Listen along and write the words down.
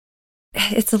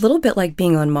It's a little bit like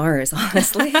being on Mars,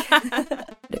 honestly.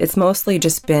 It's mostly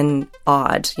just been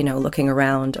odd, looking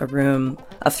around a room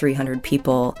of 300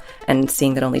 people and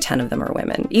seeing that only 10 of them are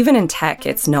women. Even in tech,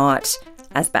 it's not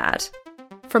as bad.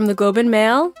 From the Globe and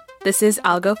Mail, this is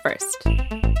I'll Go First.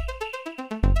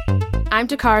 I'm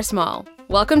Takara Small.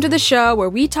 Welcome to the show where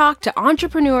we talk to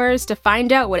entrepreneurs to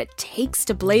find out what it takes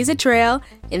to blaze a trail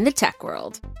in the tech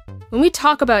world. When we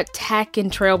talk about tech and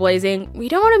trailblazing, we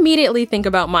don't immediately think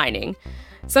about mining.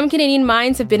 Some Canadian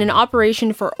mines have been in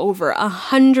operation for over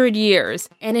 100 years,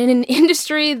 and in an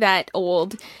industry that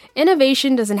old,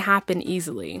 innovation doesn't happen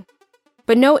easily.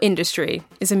 But no industry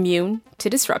is immune to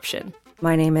disruption.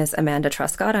 My name is Amanda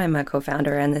Truscott. I'm a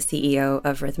co-founder and the CEO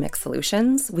of Rhythmic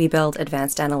Solutions. We build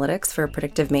advanced analytics for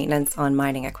predictive maintenance on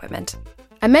mining equipment.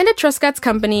 Amanda Truscott's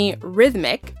company,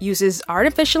 Rhythmic, uses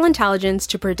artificial intelligence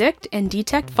to predict and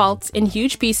detect faults in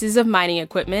huge pieces of mining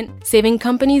equipment, saving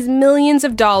companies millions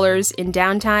of dollars in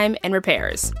downtime and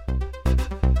repairs.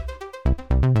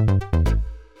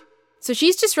 So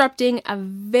she's disrupting a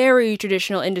very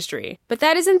traditional industry. But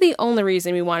that isn't the only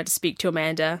reason we wanted to speak to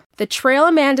Amanda. The trail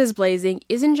Amanda's blazing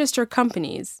isn't just her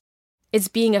company's. It's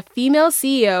being a female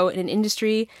CEO in an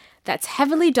industry that's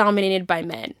heavily dominated by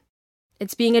men.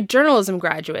 It's being a journalism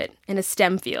graduate in a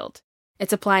STEM field.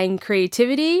 It's applying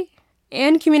creativity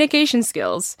and communication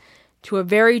skills to a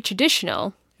very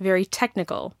traditional, very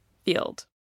technical field.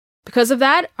 Because of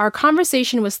that, our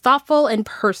conversation was thoughtful and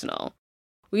personal.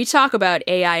 We talk about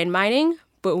AI in mining,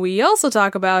 but we also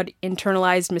talk about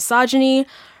internalized misogyny,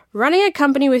 running a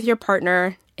company with your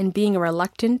partner, and being a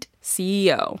reluctant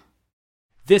CEO.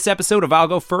 This episode of I'll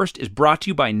Go First is brought to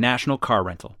you by National Car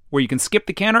Rental, where you can skip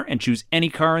the counter and choose any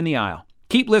car in the aisle.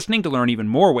 Keep listening to learn even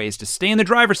more ways to stay in the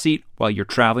driver's seat while you're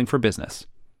traveling for business.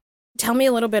 Tell me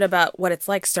a little bit about what it's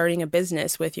like starting a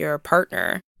business with your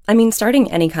partner. I mean, starting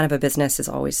any kind of a business is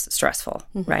always stressful,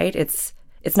 right? It's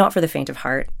not for the faint of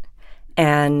heart.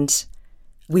 And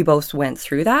we both went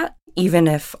through that. Even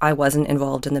if I wasn't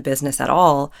involved in the business at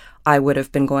all, I would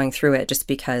have been going through it just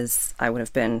because I would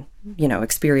have been,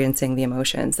 experiencing the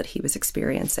emotions that he was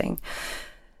experiencing.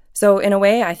 So in a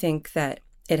way, I think that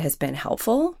it has been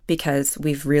helpful because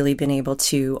we've really been able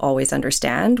to always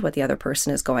understand what the other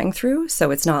person is going through. So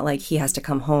it's not like he has to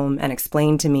come home and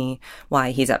explain to me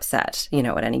why he's upset,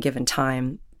 at any given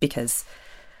time, because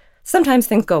sometimes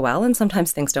things go well and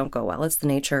sometimes things don't go well. It's the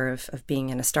nature of being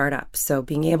in a startup. So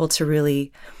being able to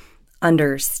really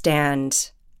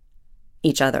understand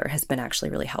each other has been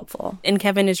actually really helpful. And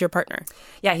Kevin is your partner?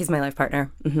 Yeah, he's my life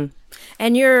partner. Mm-hmm.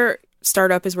 And your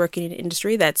startup is working in an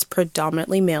industry that's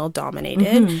predominantly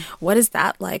male-dominated. Mm-hmm. What is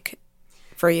that like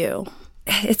for you?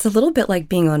 It's a little bit like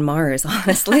being on Mars,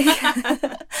 honestly,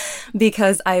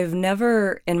 because I've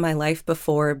never in my life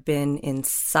before been in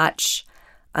such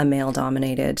a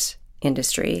male-dominated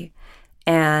industry.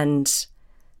 And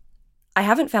I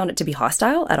haven't found it to be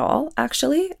hostile at all,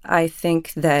 actually. I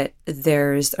think that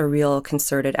there's a real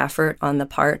concerted effort on the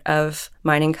part of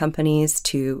mining companies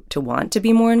to want to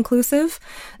be more inclusive.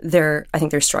 I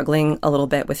think they're struggling a little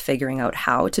bit with figuring out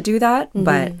how to do that,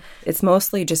 but it's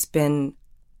mostly just been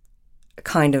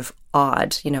kind of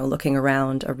odd, looking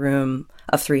around a room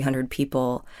of 300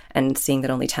 people and seeing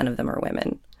that only 10 of them are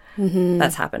women. Mm-hmm.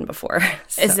 That's happened before.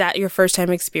 So. Is that your first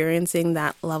time experiencing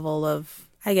that level of,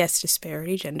 I guess,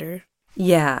 disparity, gender?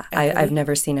 Yeah, I've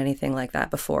never seen anything like that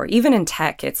before. Even in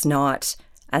tech, it's not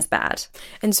as bad.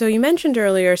 And so you mentioned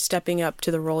earlier stepping up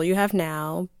to the role you have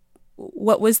now.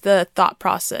 What was the thought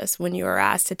process when you were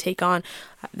asked to take on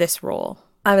this role?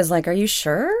 I was like, are you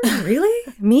sure?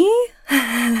 Really? Me?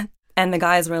 And the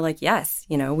guys were like, yes,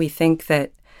 we think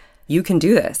that you can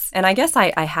do this. And I guess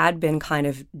I had been kind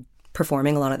of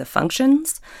performing a lot of the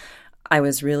functions. I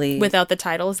was really... Without the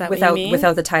titles, that what you mean?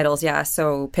 Without the titles, yeah.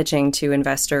 So pitching to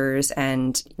investors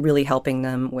and really helping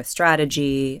them with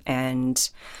strategy and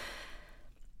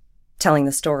telling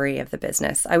the story of the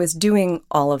business. I was doing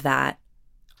all of that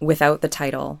without the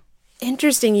title.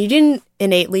 Interesting. You didn't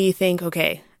innately think,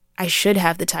 okay, I should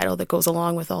have the title that goes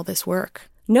along with all this work.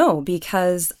 No,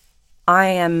 because I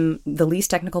am the least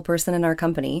technical person in our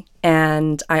company,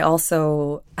 and I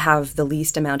also have the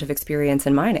least amount of experience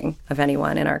in mining of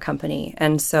anyone in our company.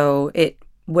 And so it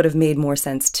would have made more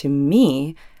sense to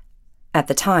me at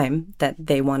the time that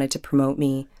they wanted to promote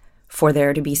me for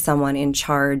there to be someone in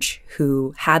charge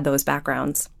who had those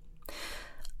backgrounds.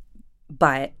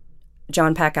 But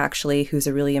John Peck, actually, who's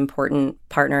a really important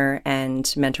partner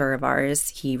and mentor of ours,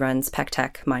 he runs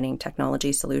PeckTech Mining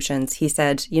Technology Solutions. He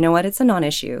said, you know what, it's a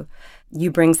non-issue.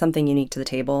 You bring something unique to the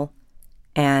table.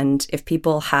 And if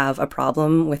people have a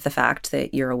problem with the fact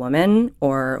that you're a woman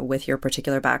or with your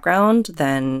particular background,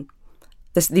 then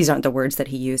these aren't the words that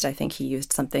he used. I think he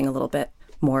used something a little bit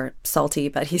more salty,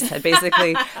 but he said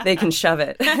basically they can shove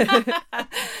it.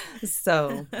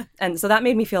 So that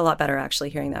made me feel a lot better actually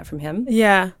hearing that from him.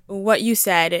 Yeah. What you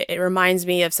said, it reminds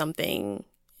me of something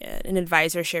an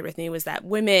advisor shared with me, was that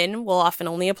women will often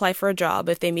only apply for a job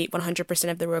if they meet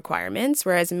 100% of the requirements,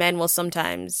 whereas men will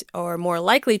sometimes or more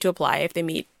likely to apply if they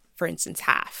meet, for instance,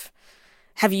 half.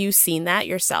 Have you seen that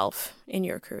yourself in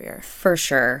your career? For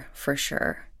sure.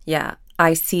 Yeah.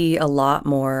 I see a lot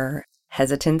more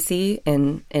hesitancy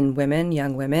in women,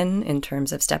 young women, in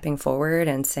terms of stepping forward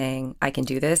and saying, I can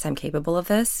do this, I'm capable of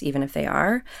this, even if they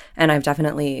are. And I've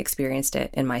definitely experienced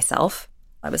it in myself.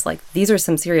 I was like, these are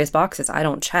some serious boxes I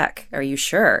don't check. Are you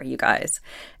sure, you guys?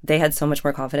 They had so much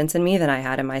more confidence in me than I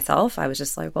had in myself. I was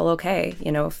just like, well, okay,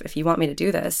 if you want me to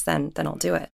do this, then I'll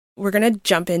do it. We're going to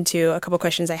jump into a couple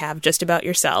questions I have just about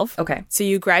yourself. Okay. So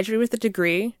you graduated with a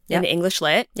degree in English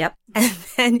Lit. Yep. And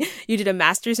then you did a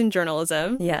master's in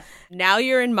journalism. Yeah. Now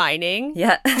you're in mining.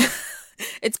 Yeah.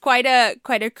 It's quite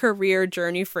a career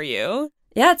journey for you.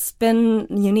 Yeah, it's been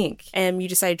unique. And you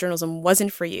decided journalism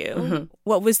wasn't for you. Mm-hmm.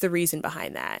 What was the reason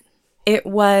behind that? It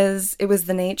was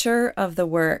the nature of the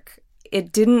work.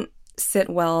 It didn't sit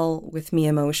well with me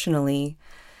emotionally.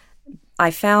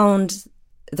 I found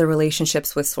the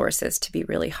relationships with sources to be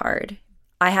really hard.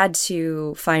 I had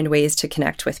to find ways to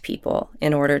connect with people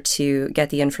in order to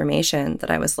get the information that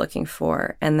I was looking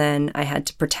for. And then I had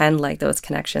to pretend like those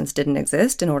connections didn't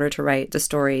exist in order to write the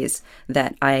stories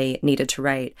that I needed to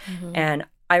write. Mm-hmm. And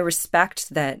I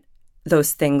respect that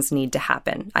those things need to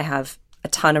happen. I have a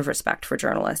ton of respect for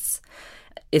journalists.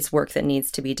 It's work that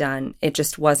needs to be done. It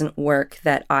just wasn't work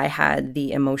that I had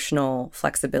the emotional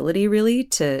flexibility really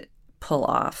to pull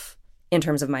off in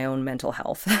terms of my own mental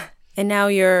health. And now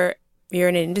you're in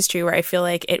an industry where I feel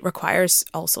like it requires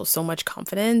also so much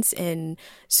confidence and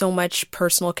so much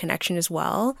personal connection as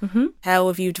well. Mm-hmm. How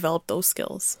have you developed those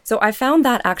skills? So I found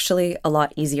that actually a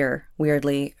lot easier,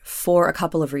 weirdly, for a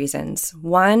couple of reasons.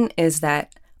 One is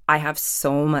that I have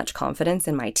so much confidence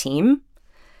in my team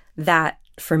that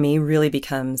for me really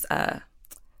becomes a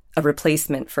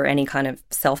replacement for any kind of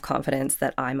self-confidence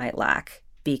that I might lack,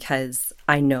 because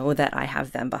I know that I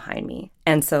have them behind me.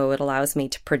 And so it allows me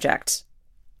to project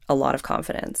a lot of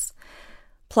confidence.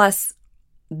 Plus,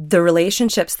 the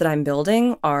relationships that I'm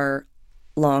building are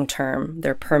long-term.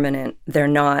 They're permanent. They're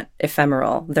not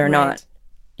ephemeral. They're not,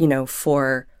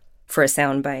 for a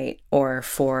soundbite or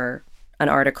for an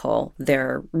article.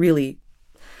 They're really,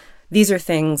 these are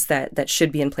things that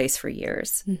should be in place for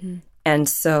years. Mm-hmm. And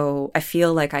so I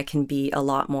feel like I can be a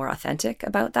lot more authentic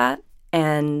about that.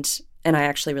 And I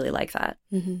actually really like that.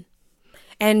 Mm-hmm.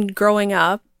 And growing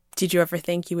up, did you ever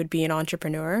think you would be an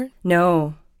entrepreneur?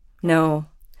 No.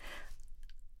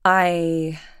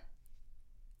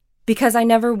 Because I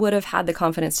never would have had the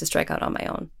confidence to strike out on my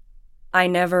own. I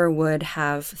never would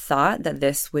have thought that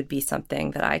this would be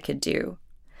something that I could do.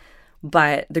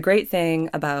 But the great thing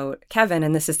about Kevin,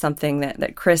 and this is something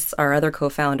that Chris, our other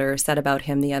co-founder, said about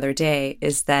him the other day,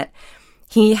 is that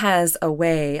he has a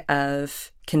way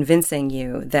of convincing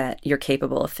you that you're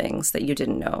capable of things that you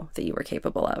didn't know that you were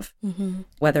capable of. Mm-hmm.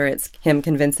 Whether it's him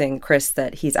convincing Chris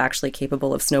that he's actually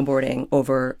capable of snowboarding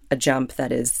over a jump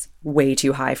that is way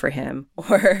too high for him,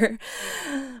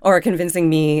 or convincing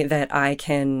me that I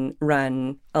can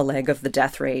run a leg of the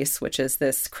death race, which is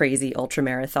this crazy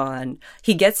ultramarathon.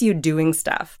 He gets you doing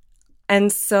stuff.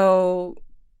 And so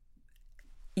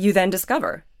you then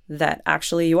discover that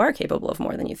actually you are capable of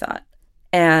more than you thought.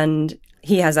 And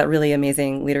he has that really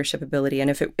amazing leadership ability. And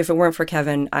if it weren't for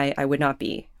Kevin, I would not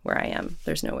be where I am.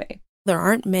 There's no way. There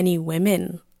aren't many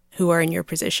women who are in your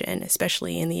position,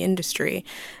 especially in the industry.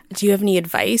 Do you have any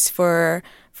advice for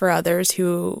others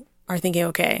who are thinking,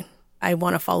 okay, I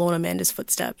want to follow in Amanda's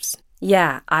footsteps?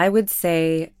 Yeah, I would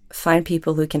say find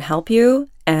people who can help you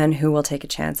and who will take a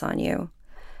chance on you.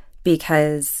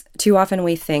 Because too often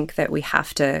we think that we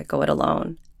have to go it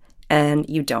alone. And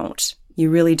you don't. You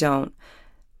really don't.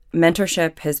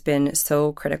 Mentorship has been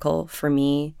so critical for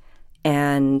me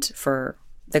and for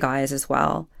the guys as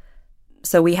well.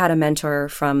 So we had a mentor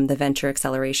from the Venture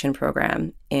Acceleration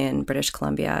Program in British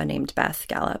Columbia named Beth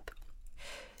Gallup.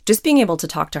 Just being able to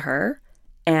talk to her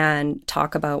and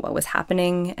talk about what was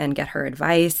happening and get her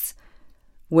advice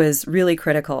was really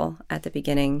critical at the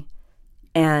beginning.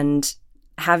 And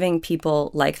having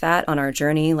people like that on our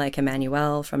journey, like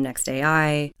Emmanuelle from Next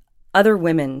AI, other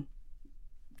women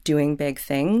doing big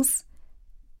things,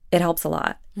 it helps a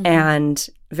lot. Mm-hmm. And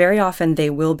very often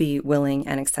they will be willing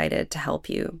and excited to help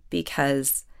you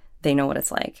because they know what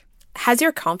it's like. Has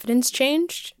your confidence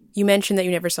changed You mentioned that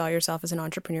you never saw yourself as an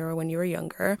entrepreneur when you were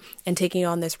younger, and taking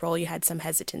on this role, you had some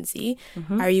hesitancy.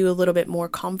 Are you a little bit more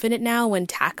confident now when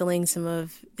tackling some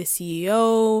of the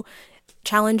CEO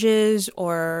challenges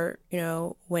or,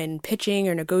 when pitching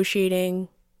or negotiating?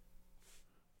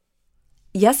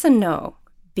 Yes and no,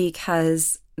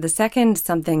 because the second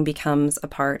something becomes a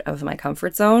part of my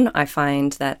comfort zone, I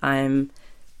find that I'm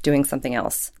doing something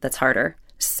else that's harder.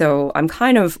 So I'm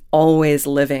kind of always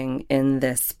living in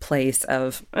this place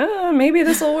of, maybe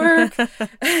this will work.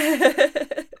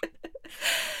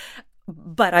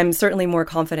 But I'm certainly more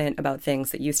confident about things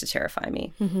that used to terrify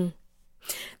me. Mm-hmm.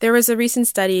 There was a recent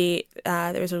study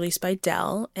that was released by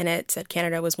Dell, and it said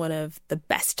Canada was one of the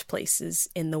best places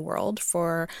in the world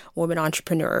for women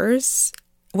entrepreneurs.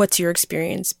 What's your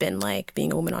experience been like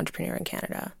being a woman entrepreneur in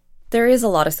Canada? There is a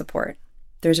lot of support.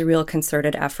 There's a real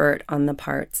concerted effort on the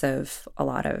parts of a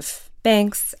lot of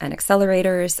banks and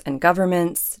accelerators and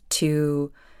governments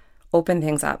to open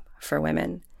things up for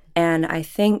women. And I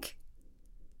think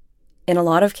in a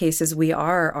lot of cases, we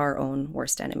are our own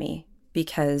worst enemy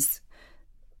because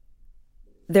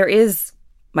there is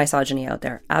misogyny out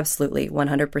there. Absolutely,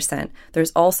 100%.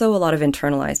 There's also a lot of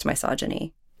internalized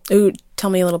misogyny. Ooh,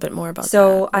 tell me a little bit more about that.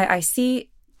 So I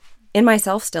see in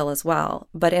myself still as well,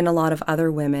 but in a lot of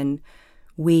other women,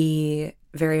 we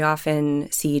very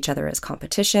often see each other as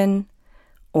competition,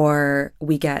 or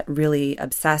we get really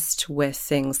obsessed with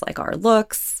things like our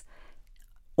looks,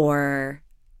 or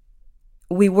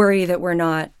we worry that we're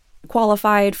not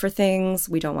qualified for things.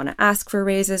 We don't want to ask for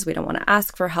raises. We don't want to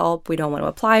ask for help. We don't want to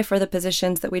apply for the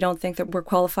positions that we don't think that we're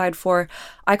qualified for.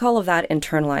 I call of that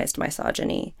internalized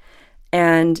misogyny.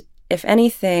 And if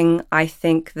anything, I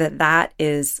think that that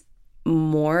is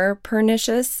more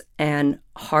pernicious and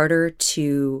harder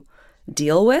to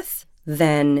deal with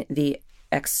than the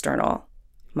external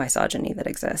misogyny that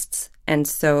exists. And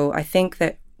so I think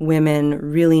that women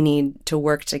really need to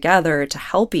work together to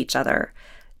help each other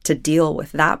to deal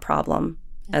with that problem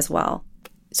as well.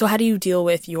 So how do you deal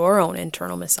with your own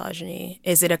internal misogyny?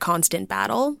 Is it a constant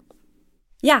battle?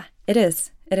 Yeah, it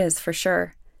is. It is for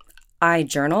sure. I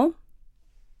journal.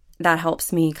 That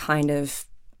helps me kind of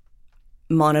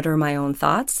monitor my own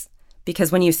thoughts,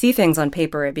 because when you see things on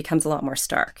paper, it becomes a lot more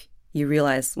stark. You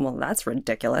realize, well, that's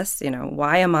ridiculous.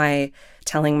 Why am I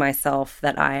telling myself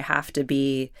that I have to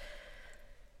be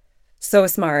so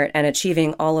smart and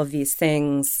achieving all of these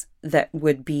things that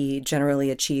would be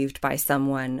generally achieved by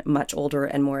someone much older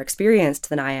and more experienced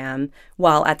than I am,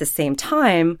 while at the same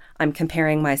time, I'm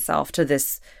comparing myself to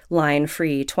this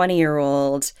line-free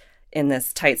 20-year-old in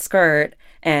this tight skirt,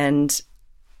 and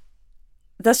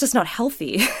that's just not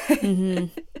healthy. Mm-hmm.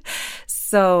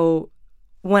 So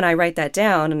when I write that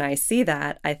down and I see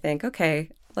that, I think, okay,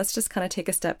 let's just kind of take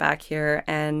a step back here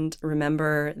and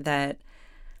remember that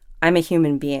I'm a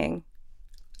human being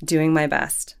doing my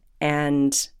best,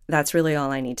 and that's really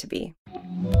all I need to be.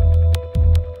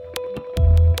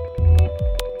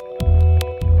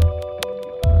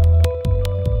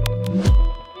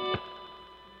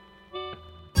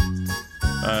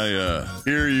 I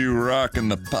hear you rocking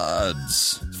the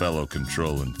pods, fellow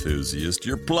control enthusiast.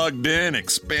 You're plugged in,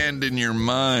 expanding your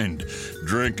mind,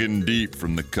 drinking deep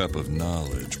from the cup of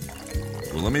knowledge.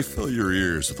 Well, let me fill your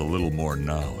ears with a little more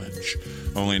knowledge.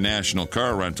 Only National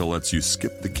Car Rental lets you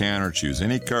skip the counter, choose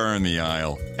any car in the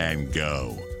aisle, and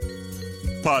go.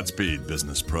 Podspeed,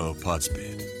 Business Pro,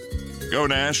 Podspeed. Go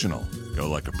National. Go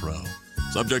like a pro.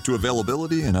 Subject to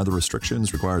availability and other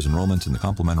restrictions. Requires enrollment in the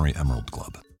complimentary Emerald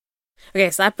Club. Okay,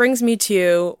 so that brings me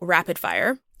to rapid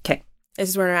fire. Okay. This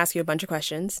is where I'm going to ask you a bunch of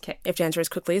questions. Okay. You have to answer as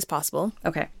quickly as possible.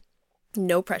 Okay.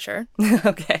 No pressure.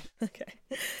 Okay. Okay.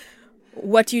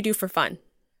 What do you do for fun?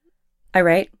 I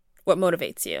write. What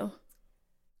motivates you?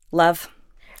 Love.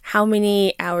 How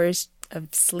many hours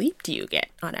of sleep do you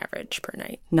get on average per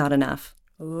night? Not enough.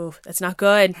 Ooh, that's not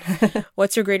good.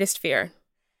 What's your greatest fear?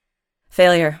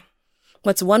 Failure.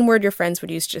 What's one word your friends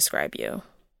would use to describe you?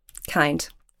 Kind.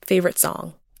 Favorite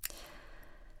song?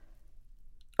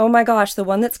 Oh my gosh, the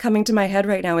one that's coming to my head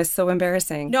right now is so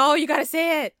embarrassing. No, you gotta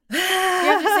say it. You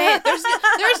have to say it.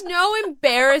 There's no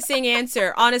embarrassing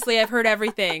answer. Honestly, I've heard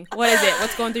everything. What is it?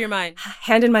 What's going through your mind?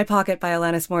 Hand in My Pocket by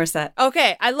Alanis Morissette.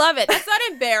 Okay, I love it. That's not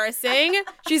embarrassing.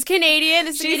 She's Canadian.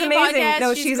 This is She's a amazing. Canadian podcast.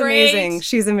 No, she's great. Amazing.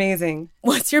 She's amazing.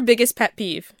 What's your biggest pet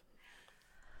peeve?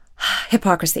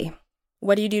 Hypocrisy.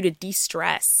 What do you do to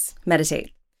de-stress?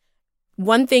 Meditate.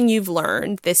 One thing you've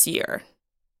learned this year?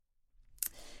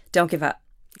 Don't give up.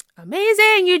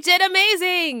 Amazing. You did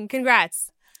amazing.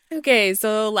 Congrats. Okay,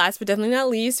 so last but definitely not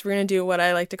least, we're going to do what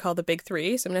I like to call the big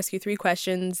three. So I'm going to ask you 3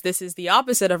 questions. This is the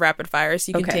opposite of rapid fire,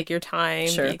 so you can take your time,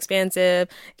 be expansive,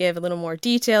 give a little more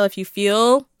detail if you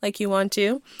feel like you want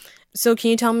to. So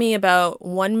can you tell me about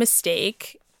one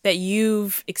mistake that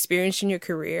you've experienced in your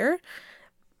career,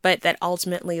 but that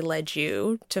ultimately led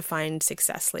you to find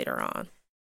success later on?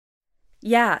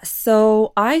 Yeah,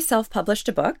 so I self-published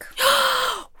a book.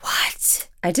 What?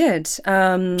 I did. Just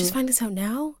find this out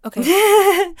now?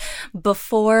 Okay.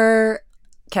 Before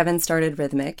Kevin started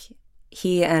Rhythmic,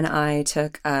 he and I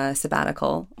took a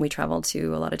sabbatical. We traveled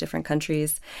to a lot of different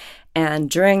countries. And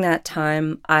during that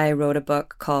time, I wrote a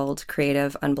book called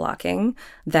Creative Unblocking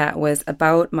that was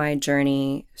about my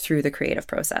journey through the creative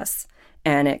process.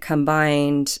 And it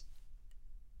combined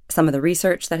some of the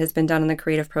research that has been done in the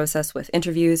creative process with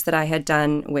interviews that I had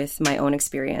done with my own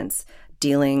experience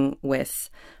dealing with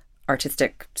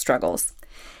artistic struggles.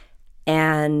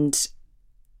 And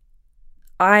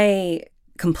I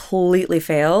completely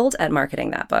failed at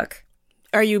marketing that book.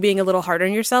 Are you being a little hard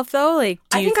on yourself, though? Like,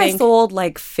 I think I sold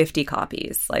like 50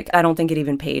 copies. Like, I don't think it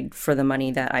even paid for the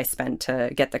money that I spent to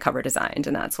get the cover designed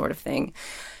and that sort of thing.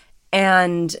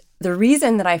 And the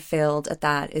reason that I failed at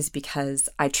that is because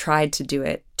I tried to do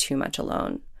it too much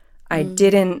alone. I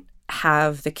didn't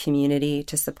have the community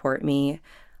to support me.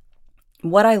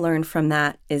 What I learned from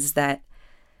that is that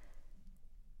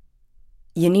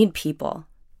you need people.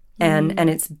 And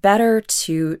it's better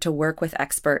to work with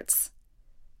experts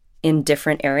in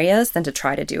different areas than to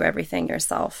try to do everything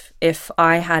yourself. If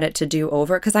I had it to do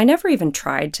over, because I never even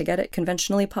tried to get it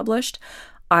conventionally published,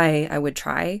 I would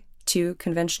try to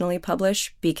conventionally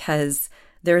publish because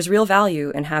there's real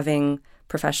value in having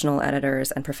professional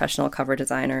editors and professional cover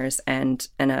designers and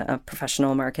a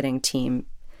professional marketing team.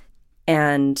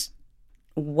 And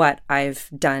what I've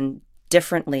done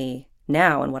differently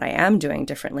now and what I am doing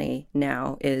differently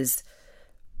now is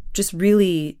just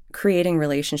really creating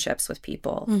relationships with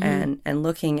people and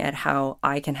looking at how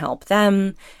I can help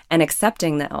them and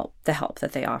accepting the help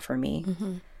that they offer me.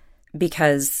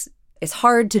 Because it's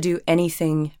hard to do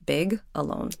anything big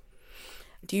alone.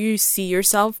 Do you see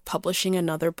yourself publishing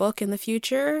another book in the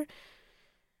future?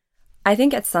 I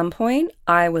think at some point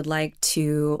I would like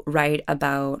to write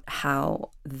about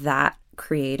how that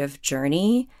creative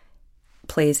journey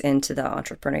plays into the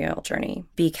entrepreneurial journey,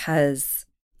 because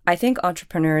I think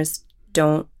entrepreneurs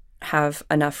don't have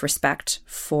enough respect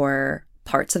for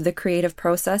parts of the creative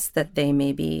process that they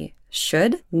maybe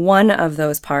should. One of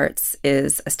those parts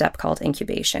is a step called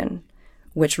incubation,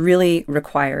 which really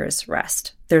requires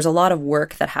rest. There's a lot of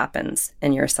work that happens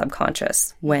in your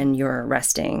subconscious when you're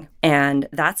resting. And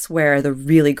that's where the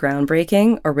really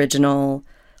groundbreaking, original,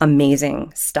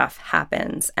 amazing stuff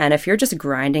happens. And if you're just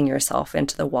grinding yourself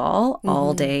into the wall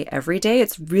all day, every day,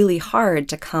 it's really hard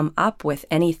to come up with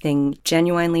anything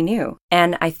genuinely new.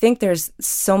 And I think there's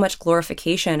so much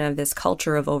glorification of this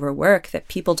culture of overwork that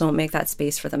people don't make that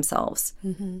space for themselves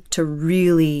to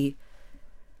really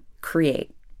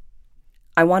create.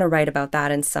 I want to write about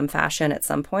that in some fashion at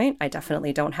some point. I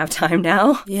definitely don't have time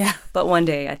now. Yeah. But one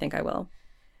day I think I will.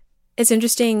 It's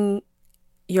interesting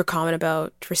your comment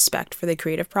about respect for the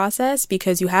creative process,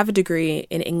 because you have a degree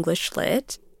in English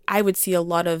Lit. I would see a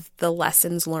lot of the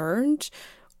lessons learned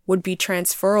would be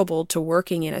transferable to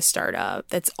working in a startup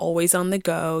that's always on the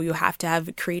go. You have to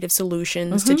have creative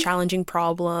solutions to challenging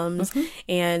problems,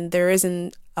 and there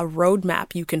isn't a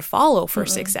roadmap you can follow for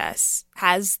success.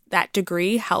 Has that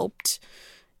degree helped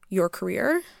your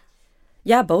career?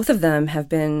 Yeah, both of them have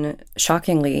been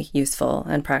shockingly useful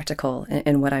and practical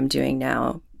in what I'm doing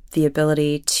now. The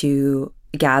ability to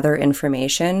gather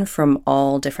information from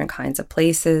all different kinds of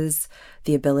places,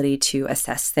 the ability to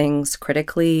assess things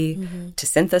critically, to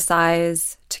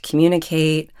synthesize, to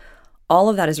communicate, all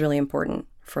of that is really important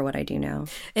for what I do now.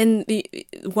 And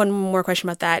one more question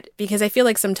about that, because I feel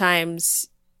like sometimes,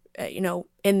 in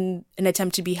an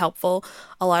attempt to be helpful,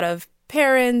 a lot of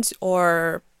parents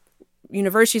or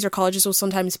universities or colleges will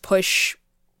sometimes push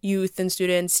youth and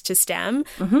students to STEM.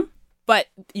 But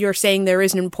you're saying there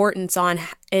is an importance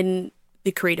in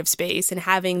the creative space and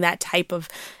having that type of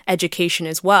education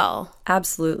as well.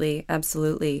 Absolutely,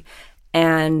 absolutely.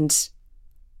 And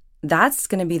that's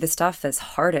going to be the stuff that's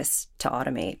hardest to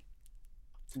automate.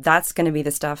 That's going to be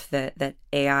the stuff that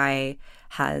AI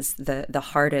has the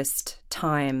hardest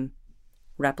time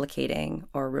replicating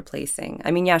or replacing.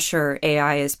 I mean, yeah, sure,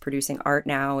 AI is producing art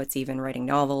now. It's even writing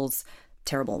novels,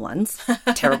 terrible ones,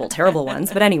 terrible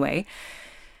ones. But anyway,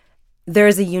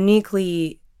 there's a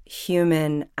uniquely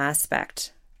human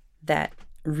aspect that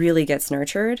really gets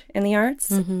nurtured in the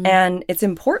arts. And it's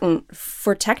important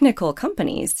for technical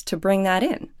companies to bring that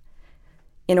in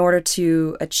in order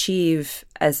to achieve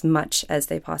as much as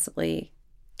they possibly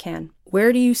can.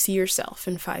 Where do you see yourself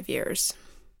in 5 years?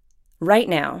 Right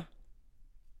now,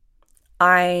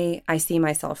 I see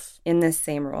myself in this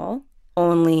same role,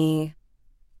 only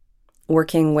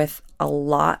working with a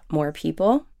lot more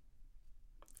people.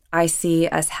 I see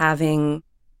us having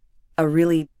a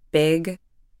really big,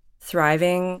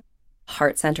 thriving,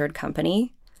 heart-centered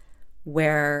company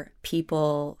where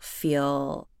people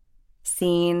feel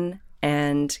seen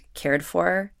and cared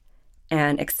for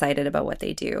and excited about what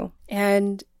they do.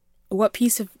 And what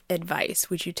piece of advice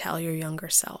would you tell your younger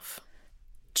self?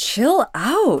 Chill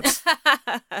out.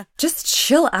 Just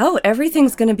chill out.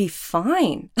 Everything's going to be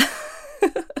fine.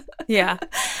 Yeah.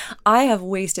 I have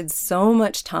wasted so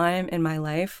much time in my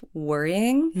life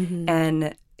worrying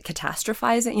and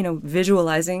catastrophizing,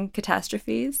 visualizing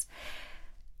catastrophes.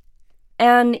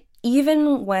 And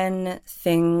even when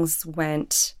things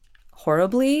went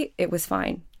horribly, it was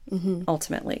fine,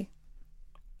 ultimately.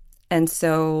 And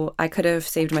so I could have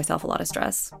saved myself a lot of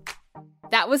stress.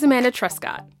 That was Amanda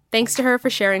Truscott. Thanks to her for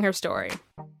sharing her story.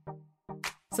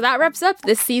 So that wraps up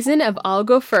this season of I'll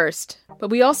Go First.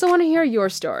 But we also want to hear your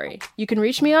story. You can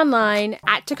reach me online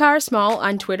at Takara Small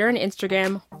on Twitter and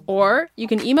Instagram, or you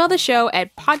can email the show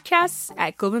at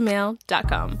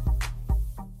podcasts@globeandmail.com.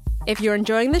 If you're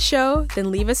enjoying the show,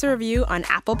 then leave us a review on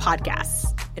Apple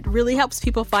Podcasts. It really helps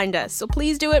people find us, so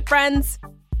please do it, friends.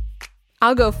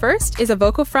 I'll Go First is a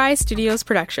Vocal Fry Studios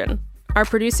production. Our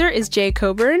producer is Jay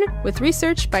Coburn, with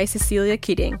research by Cecilia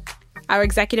Keating. Our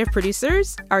executive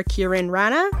producers are Kieran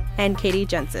Rana and Katie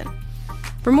Jensen.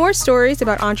 For more stories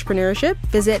about entrepreneurship,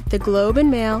 visit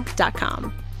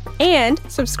theglobeandmail.com.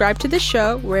 And subscribe to the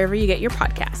show wherever you get your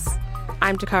podcasts.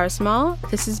 I'm Takara Small.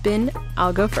 This has been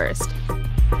I'll Go First.